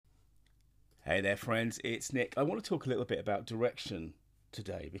Hey there, friends. It's Nick. I want to talk a little bit about direction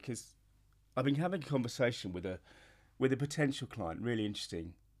today because I've been having a conversation with a potential client, really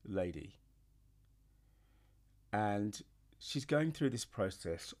interesting lady, and she's going through this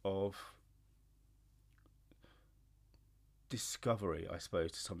process of discovery, I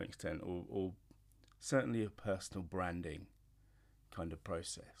suppose, to some extent, or certainly a personal branding kind of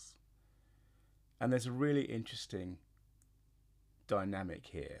process. And there's a really interesting dynamic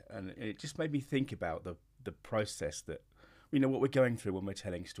here, and it just made me think about the process that what we're going through when we're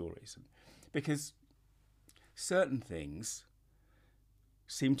telling stories, because certain things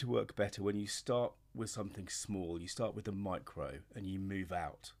seem to work better when you start with something small. You start with the micro and you move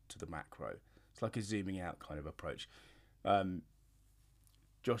out to the macro. It's like a zooming out kind of approach. um,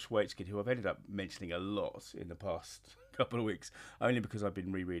 Josh Waitzkin, who I've ended up mentioning a lot in the past couple of weeks, only because I've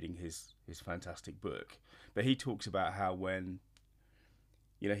been rereading his fantastic book, but he talks about how when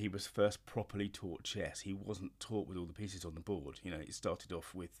he was first properly taught chess, he wasn't taught with all the pieces on the board. It started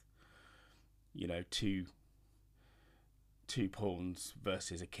off with two pawns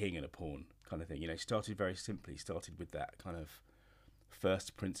versus a king and a pawn kind of thing. Started very simply, started with that kind of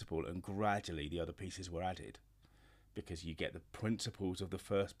first principle, and gradually the other pieces were added because you get the principles of the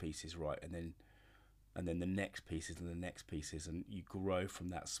first pieces right, and then the next pieces and the next pieces, and you grow from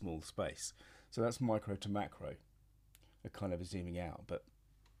that small space. So that's micro to macro, a kind of a zooming out.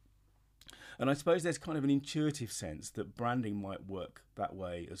 And I suppose there's kind of an intuitive sense that branding might work that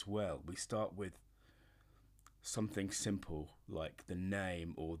way as well. We start with something simple like the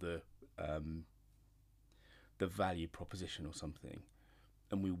name or the value proposition or something,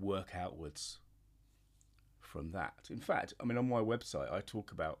 and we work outwards from that. In fact, on my website, I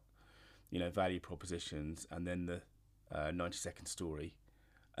talk about value propositions, and then the 90-second story,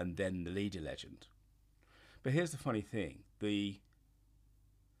 and then the leader legend. But here's the funny thing: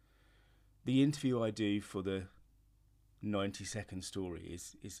 the interview I do for the 90-second story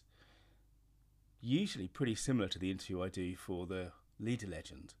is usually pretty similar to the interview I do for the leader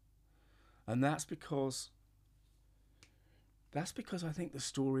legend, and that's because I think the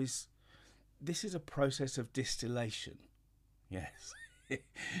stories. This is a process of distillation. Yes,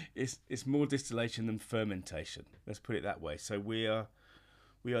 it's more distillation than fermentation. Let's put it that way. So we are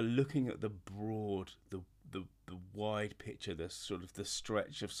looking at the broad, the wide picture, the sort of the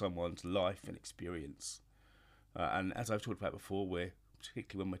stretch of someone's life and experience. And as I've talked about before,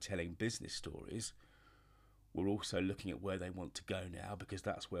 particularly when we're telling business stories, we're also looking at where they want to go now, because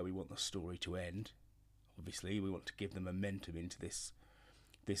that's where we want the story to end. Obviously, we want to give them momentum into this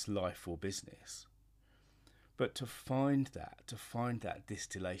life or business. But to find that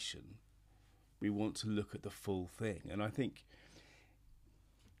distillation, we want to look at the full thing. And I think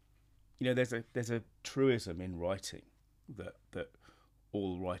there's a truism in writing that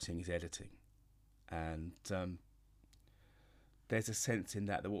all writing is editing, and there's a sense in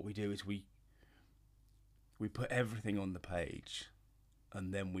that what we do is we put everything on the page,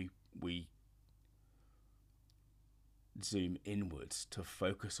 and then we zoom inwards to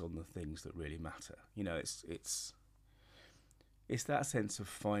focus on the things that really matter. It's that sense of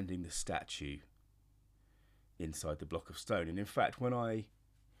finding the statue inside the block of stone. And in fact, when I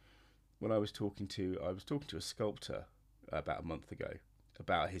was talking to a sculptor about a month ago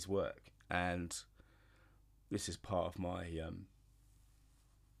about his work, and this is part of my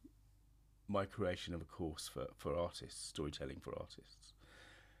creation of a course for artists, storytelling for artists.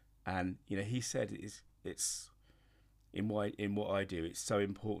 And he said it's in what I do, it's so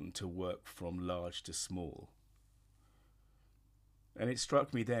important to work from large to small. And it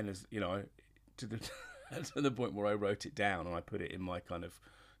struck me then, as to the to the point where I wrote it down and I put it in my kind of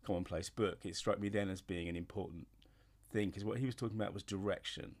commonplace book. It struck me then as being an important thing, because what he was talking about was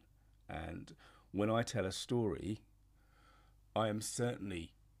direction. And when I tell a story, I am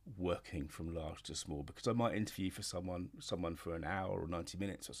certainly working from large to small, because I might interview for someone for an hour or 90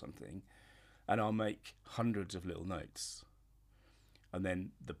 minutes or something, and I'll make hundreds of little notes. And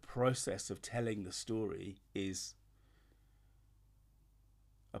then the process of telling the story is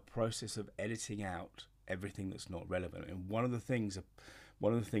a process of editing out everything that's not relevant. And one of the things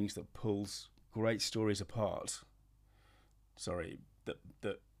that pulls great stories apart,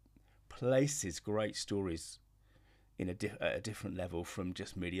 that places great stories at a different level from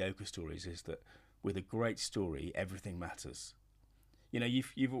just mediocre stories, is that with a great story, everything matters.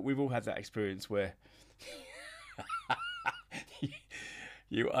 We've all had that experience where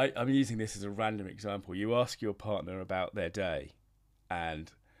I'm using this as a random example. You ask your partner about their day,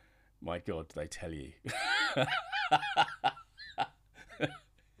 and my God, they tell you,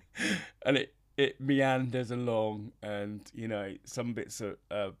 and it meanders along, and some bits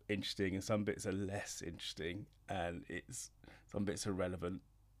are interesting and some bits are less interesting, and it's some bits are relevant.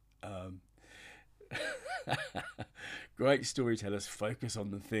 Um, Great storytellers focus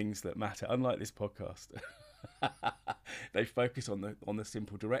on the things that matter. Unlike this podcast, they focus on the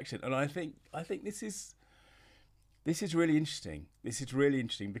simple direction, and I think this is really interesting. This is really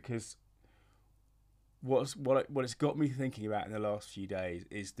interesting because what it's got me thinking about in the last few days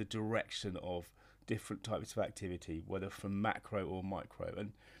is the direction of different types of activity, whether from macro or micro,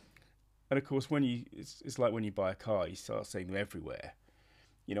 and of course it's like when you buy a car, you start seeing them everywhere.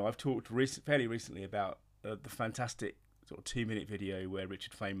 I've talked fairly recently about the fantastic sort of 2-minute video where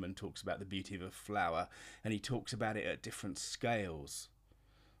Richard Feynman talks about the beauty of a flower, and he talks about it at different scales,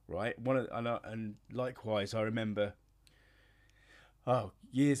 right? And likewise, I remember,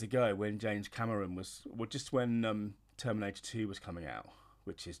 years ago when James Cameron just when Terminator 2 was coming out,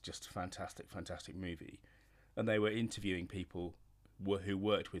 which is just a fantastic, fantastic movie, and they were interviewing people who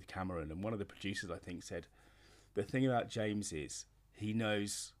worked with Cameron, and one of the producers, I think, said the thing about James is he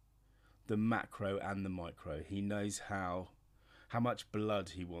knows the macro and the micro. He knows how much blood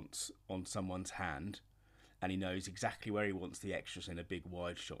he wants on someone's hand, and he knows exactly where he wants the extras in a big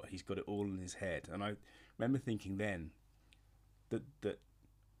wide shot. He's got it all in his head. And I remember thinking then that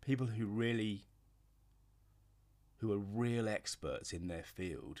people who are real experts in their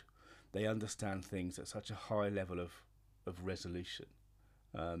field, they understand things at such a high level of resolution,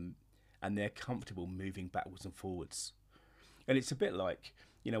 and they're comfortable moving backwards and forwards. And it's a bit like,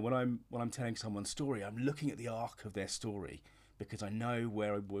 when I'm telling someone's story, I'm looking at the arc of their story because I know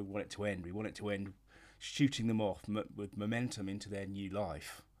where we want it to end. We want it to end shooting them off with momentum into their new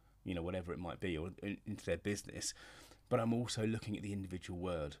life, whatever it might be, or into their business. But I'm also looking at the individual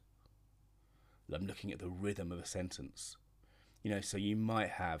word. I'm looking at the rhythm of a sentence. So you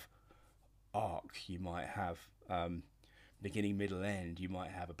might have arc, you might have beginning, middle, end, you might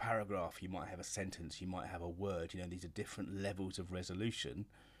have a paragraph, you might have a sentence, you might have a word. These are different levels of resolution,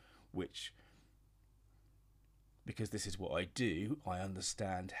 which, because this is what I do, I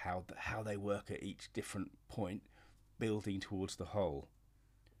understand how they work at each different point, building towards the whole.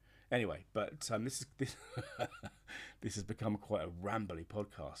 Anyway, but this this has become quite a rambly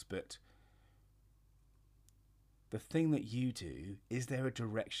podcast. But the thing that you do, is there a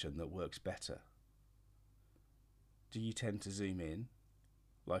direction that works better? Do you tend to zoom in,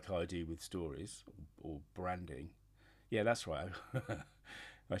 like I do with stories or branding? Yeah, that's right.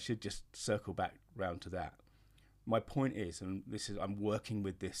 I should just circle back round to that. My point is, and I'm working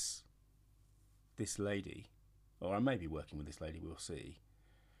with this lady, or I may be working with this lady, we'll see.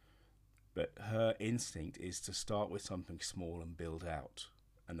 But her instinct is to start with something small and build out.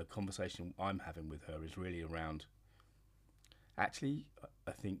 And the conversation I'm having with her is really around, actually,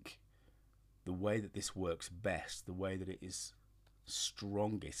 I think the way that this works best, the way that it is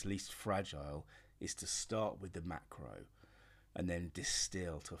strongest, least fragile, is to start with the macro and then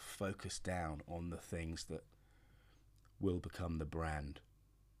distill to focus down on the things that will become the brand.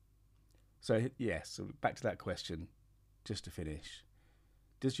 So back to that question, just to finish.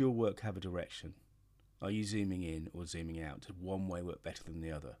 Does your work have a direction? Are you zooming in or zooming out? Does one way work better than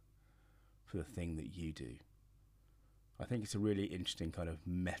the other for the thing that you do? I think it's a really interesting kind of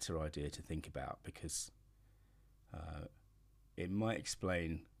meta idea to think about, because it might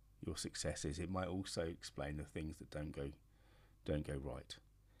explain your successes. It might also explain the things that don't go right.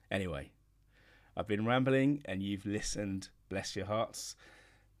 Anyway, I've been rambling and you've listened. Bless your hearts.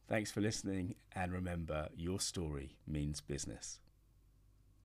 Thanks for listening, and remember, your story means business.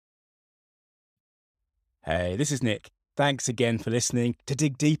 Hey, this is Nick. Thanks again for listening. To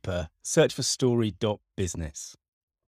dig deeper, search for story.business.